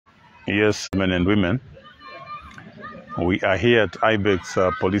Yes, men and women, we are here at Ibex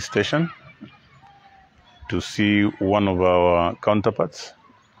Police Station to see one of our counterparts,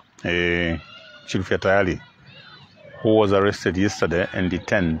 Chilufya Tayali, who was arrested yesterday and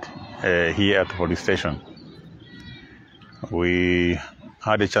detained here at the police station. We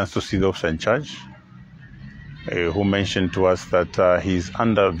had a chance to see the officer in charge, who mentioned to us that he's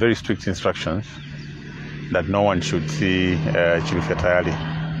under very strict instructions that no one should see Chilufya Tayali.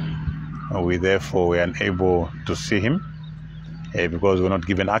 We therefore were unable to see him because we were not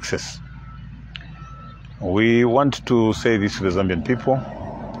given access. We want to say this to the Zambian people,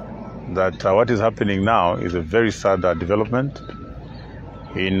 that what is happening now is a very sad development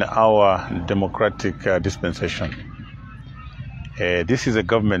in our democratic dispensation. This is a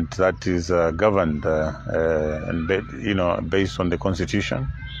government that is governed based on the Constitution,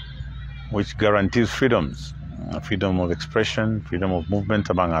 which guarantees freedoms, freedom of expression, freedom of movement,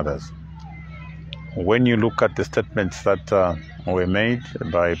 among others. When you look at the statements that were made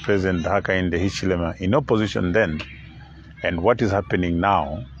by President Hakainde Hichilema in opposition then, and what is happening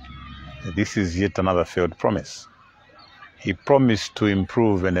now, this is yet another failed promise. He promised to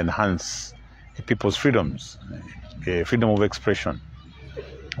improve and enhance people's freedoms, freedom of expression.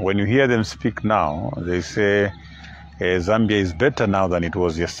 When you hear them speak now, they say Zambia is better now than it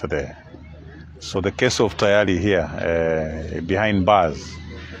was yesterday. So the case of Tayali here, behind bars,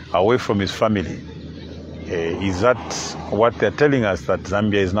 away from his family, is that what they're telling us, that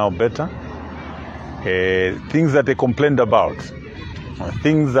Zambia is now better? Things that they complained about,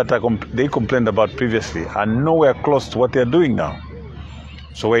 things that they complained about previously are nowhere close to what they're doing now.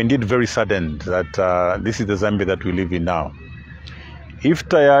 So we're indeed very saddened that this is the Zambia that we live in now. If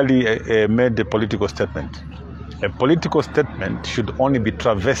Tayali made a political statement should only be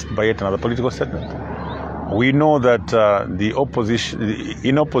traversed by yet another political statement. We know that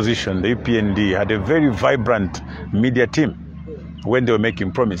in opposition, the UPND had a very vibrant media team when they were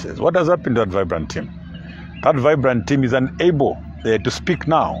making promises. What has happened to that vibrant team? That vibrant team is unable to speak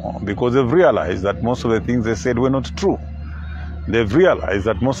now because they've realized that most of the things they said were not true. They've realized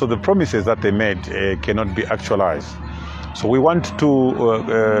that most of the promises that they made cannot be actualized. So we want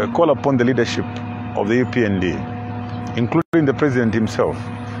to call upon the leadership of the UPND, including the president himself,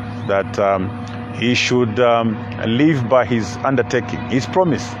 that he should live by his undertaking, his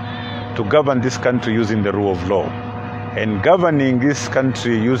promise to govern this country using the rule of law. And governing this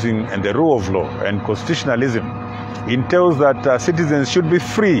country using the rule of law and constitutionalism entails that citizens should be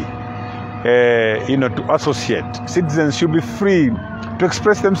free to associate. Citizens should be free to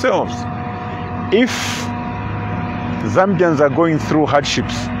express themselves. If Zambians are going through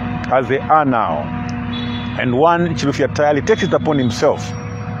hardships as they are now, and one Chilufya Tayali takes it upon himself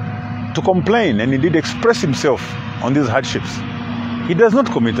to complain and indeed express himself on these hardships, he does not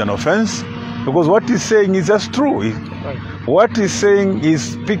commit an offense, because what he's saying is just true. What he's saying is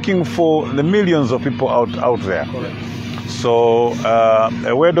speaking for the millions of people out there. So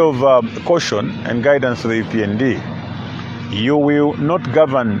a word of caution and guidance to the UPND: you will not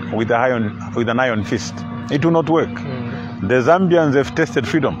govern with an iron fist. It will not work. The Zambians have tasted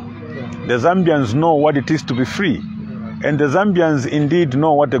freedom. The Zambians know what it is to be free. And the Zambians indeed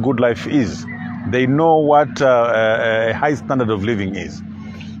know what a good life is. They know what a high standard of living is.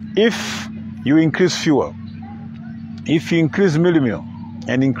 If you increase fuel, if you increase meal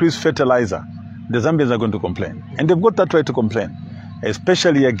and increase fertilizer, the Zambians are going to complain. And they've got that right to complain,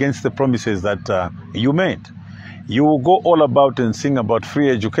 especially against the promises that you made. You will go all about and sing about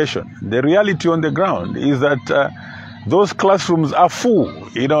free education. The reality on the ground is that those classrooms are full.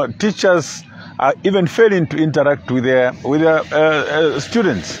 Teachers are even failing to interact with their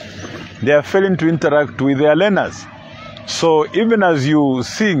students. They are failing to interact with their learners. So even as you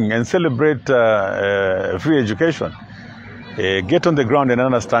sing and celebrate free education, get on the ground and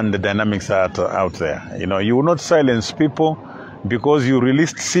understand the dynamics out there. You will not silence people because you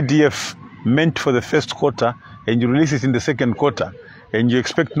released CDF meant for the first quarter and you release it in the second quarter and you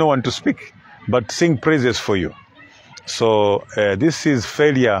expect no one to speak but sing praises for you. So this is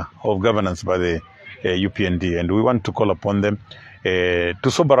failure of governance by the UPND, and we want to call upon them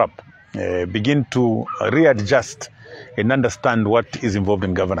to sober up, begin to readjust and understand what is involved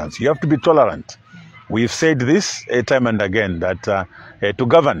in governance. You have to be tolerant. We've said this time and again, that to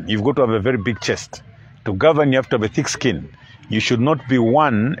govern, you've got to have a very big chest. To govern, you have to have a thick skin. You should not be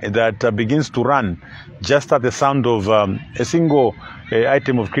one that begins to run just at the sound of a single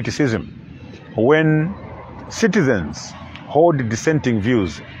item of criticism. When citizens hold dissenting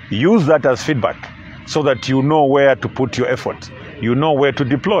views, use that as feedback so that you know where to put your effort, you know where to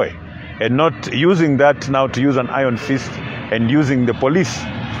deploy, and not using that now to use an iron fist and using the police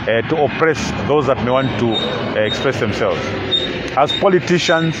to oppress those that may want to express themselves. As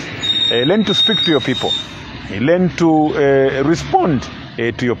politicians, learn to speak to your people. Learn to respond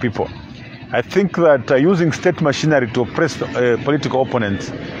to your people. I think that using state machinery to oppress political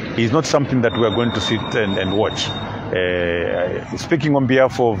opponents is not something that we are going to sit and watch. Speaking on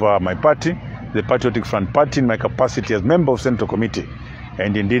behalf of my party, the Patriotic Front Party, in my capacity as member of Central Committee,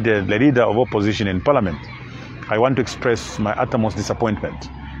 and indeed the leader of opposition in Parliament, I want to express my utmost disappointment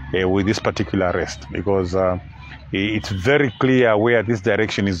with this particular arrest, because it's very clear where this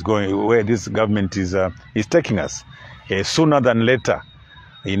direction is going, where this government is taking us. Sooner than later,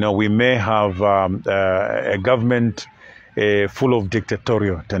 we may have a government full of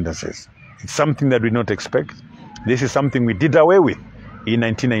dictatorial tendencies. It's something that we did not expect. This is something we did away with in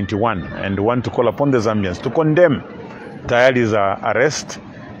 1991, and want to call upon the Zambians to condemn Tayali's arrest,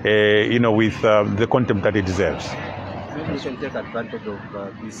 with the contempt that it deserves. Maybe we can take advantage of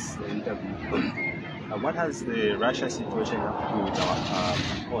this interview. What has the Russia situation have to do with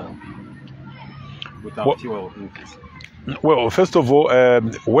our oil, with our fuel increase? Well, first of all,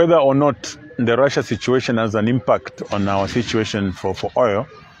 whether or not the Russia situation has an impact on our situation for oil,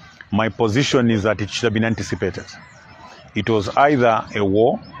 my position is that it should have been anticipated. It was either a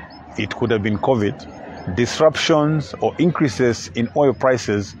war, it could have been COVID, disruptions or increases in oil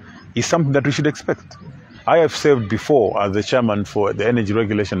prices is something that we should expect. I have served before as the chairman for the Energy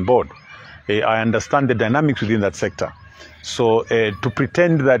Regulation Board. I understand the dynamics within that sector. So to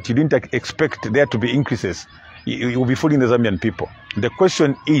pretend that you didn't expect there to be increases, you will be fooling the Zambian people. The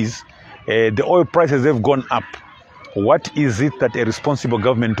question is, the oil prices have gone up. What is it that a responsible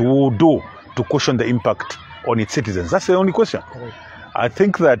government will do to cushion the impact on its citizens? That's the only question. I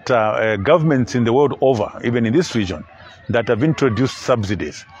think that governments in the world over, even in this region, that have introduced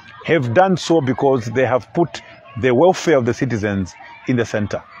subsidies, have done so because they have put the welfare of the citizens in the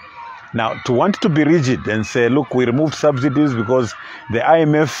center. Now, to want to be rigid and say, look, we removed subsidies because the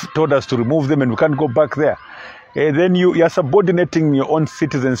IMF told us to remove them and we can't go back there, then you are subordinating your own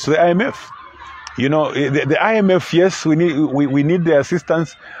citizens to the IMF. The IMF, yes, we need their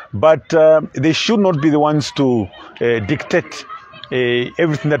assistance, but they should not be the ones to dictate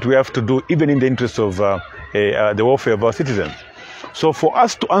everything that we have to do, even in the interest of the welfare of our citizens. So for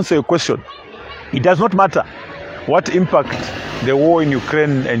us to answer your question, it does not matter what impact the war in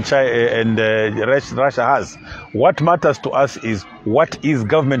Ukraine and Russia has. What matters to us is what is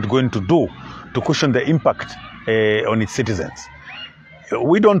government going to do to cushion the impact on its citizens.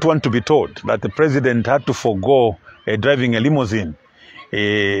 We don't want to be told that the president had to forego driving a limousine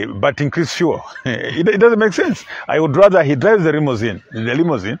but increase fuel. It doesn't make sense. I would rather he drives the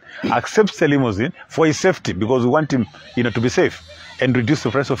limousine, accepts the limousine for his safety, because we want him, to be safe, and reduce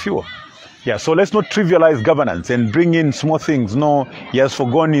the price of fuel. Yeah, so let's not trivialize governance and bring in small things. No, he has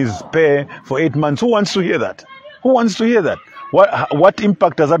forgone his pay for 8 months. Who wants to hear that? Who wants to hear that? What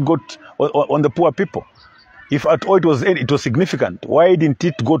impact has that got on the poor people? If at all it was significant, why didn't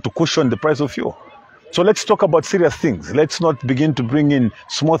it go to cushion the price of fuel? So let's talk about serious things. Let's not begin to bring in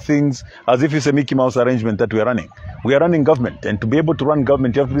small things as if it's a Mickey Mouse arrangement that we are running. We are running government, and to be able to run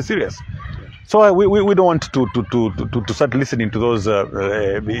government, you have to be serious. So we don't want to start listening to those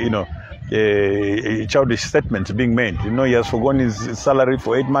childish statements being made. He has forgone his salary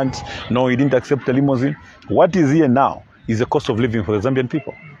for 8 months. No, he didn't accept the limousine. What is here now is the cost of living for the Zambian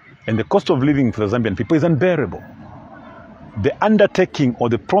people. And the cost of living for the Zambian people is unbearable. The undertaking or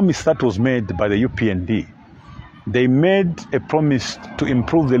the promise that was made by the UPND, they made a promise to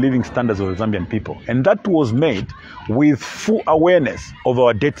improve the living standards of the Zambian people. And that was made with full awareness of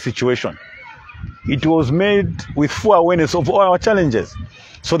our debt situation. It was made with full awareness of all our challenges.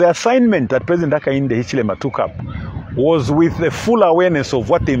 So the assignment that President Hakainde Hichilema took up was with the full awareness of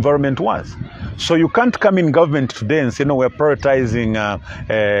what the environment was. So you can't come in government today and say, no, we're prioritizing,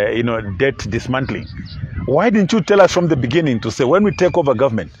 debt dismantling. Why didn't you tell us from the beginning to say, when we take over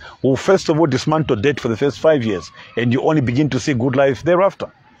government, we'll first of all dismantle debt for the first 5 years, and you only begin to see good life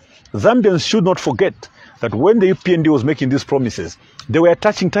thereafter? Zambians should not forget that when the UPND was making these promises, they were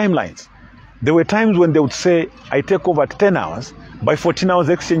attaching timelines. There were times when they would say, I take over at 10 hours, by 14 hours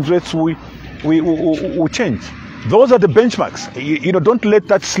exchange rates will change. Those are the benchmarks. Don't let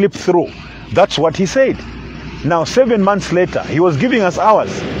that slip through. That's what he said. Now, 7 months later, he was giving us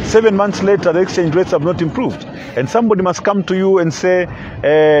hours. 7 months later, the exchange rates have not improved. And somebody must come to you and say,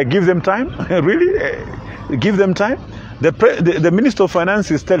 give them time? Really? Give them time? The Minister of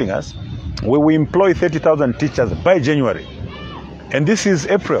Finance is telling us, we will employ 30,000 teachers by January. And this is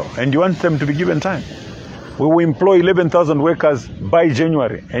April, and you want them to be given time. We will employ 11,000 workers by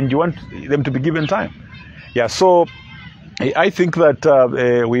January, and you want them to be given time. Yeah, so I think that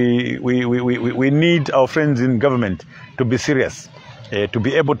we need our friends in government to be serious, to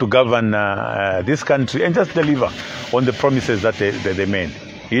be able to govern this country and just deliver on the promises that they made.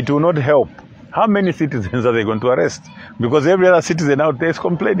 It will not help. How many citizens are they going to arrest? Because every other citizen out there is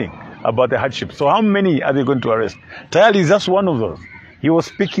complaining about the hardship. So how many are they going to arrest? Tayali is just one of those. He was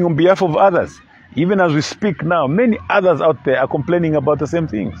speaking on behalf of others. Even as we speak now, many others out there are complaining about the same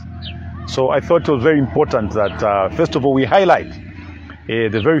things. So I thought it was very important that, first of all, we highlight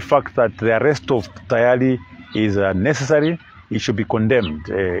the very fact that the arrest of Tayali is necessary. It should be condemned,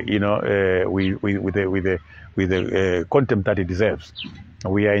 with the contempt that it deserves.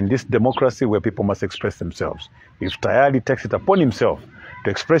 We are in this democracy where people must express themselves. If Tayali takes it upon himself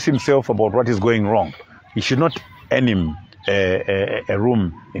to express himself about what is going wrong, he should not earn him a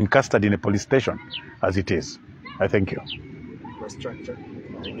room in custody in a police station, as it is. I thank you. Infrastructure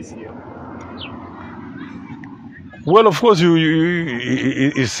is here. Well, of course,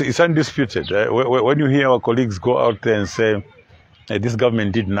 it's undisputed. When you hear our colleagues go out there and say this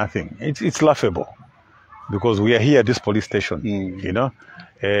government did nothing, it's laughable, because we are here at this police station.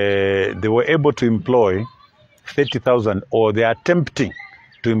 They were able to employ 30,000, or they are attempting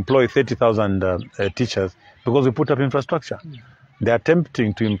to employ 30,000 teachers because we put up infrastructure. They are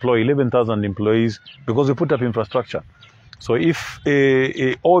attempting to employ 11,000 employees because we put up infrastructure. So if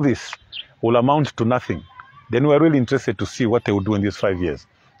all this will amount to nothing, then we are really interested to see what they will do in these 5 years.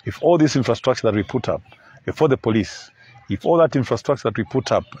 If all this infrastructure that we put up for the police, if all that infrastructure that we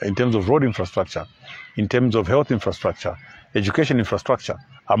put up in terms of road infrastructure, in terms of health infrastructure, education infrastructure,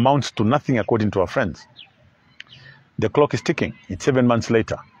 amounts to nothing according to our friends, the clock is ticking. It's 7 months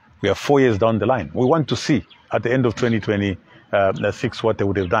later. We are 4 years down the line. We want to see at the end of 2026 what they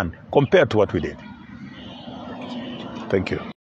would have done compared to what we did. Thank you.